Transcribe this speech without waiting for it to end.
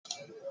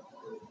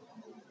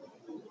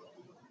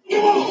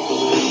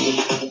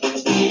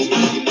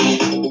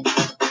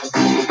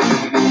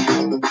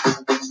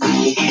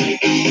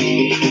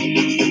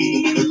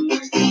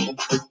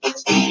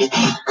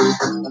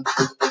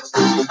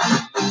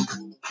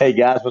Hey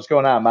guys, what's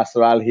going on?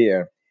 Master Al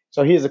here.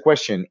 So here's the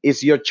question: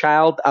 is your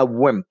child a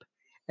wimp?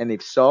 And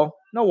if so,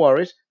 no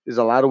worries. There's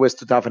a lot of ways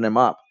to toughen them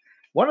up.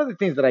 One of the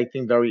things that I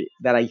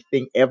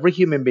think every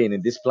human being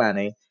in this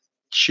planet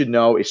should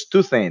know is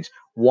two things.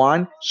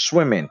 One,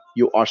 swimming.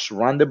 You are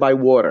surrounded by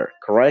water,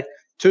 correct?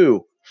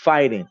 Two,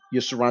 fighting.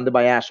 You're surrounded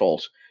by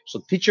assholes.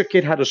 So teach your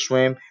kid how to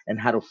swim and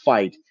how to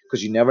fight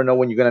because you never know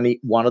when you're gonna need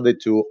one of the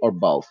two or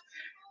both.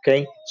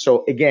 Okay.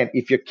 So again,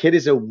 if your kid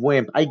is a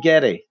wimp, I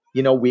get it.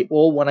 We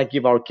all want to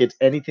give our kids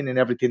anything and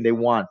everything they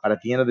want. But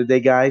at the end of the day,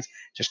 guys,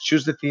 just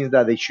choose the things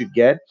that they should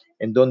get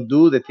and don't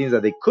do the things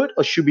that they could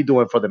or should be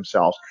doing for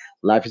themselves.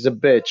 Life is a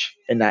bitch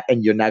and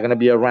you're not going to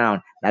be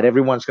around. Not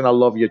everyone's going to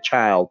love your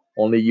child,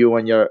 only you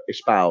and your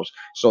spouse.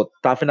 So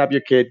toughen up your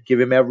kid, give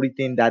them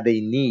everything that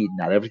they need,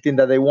 not everything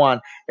that they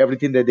want,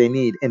 everything that they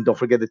need. And don't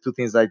forget the two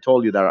things I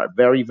told you that are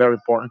very, very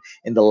important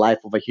in the life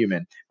of a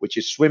human, which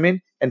is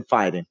swimming and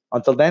fighting.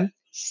 Until then,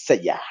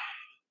 see ya.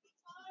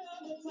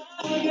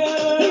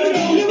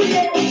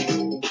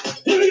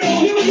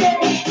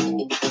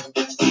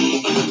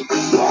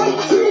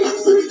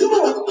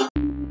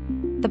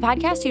 The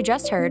podcast you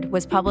just heard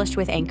was published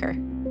with Anchor.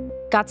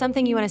 Got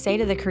something you want to say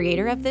to the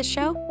creator of this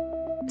show?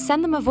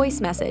 Send them a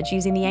voice message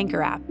using the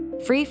Anchor app,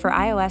 free for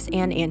iOS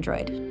and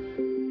Android.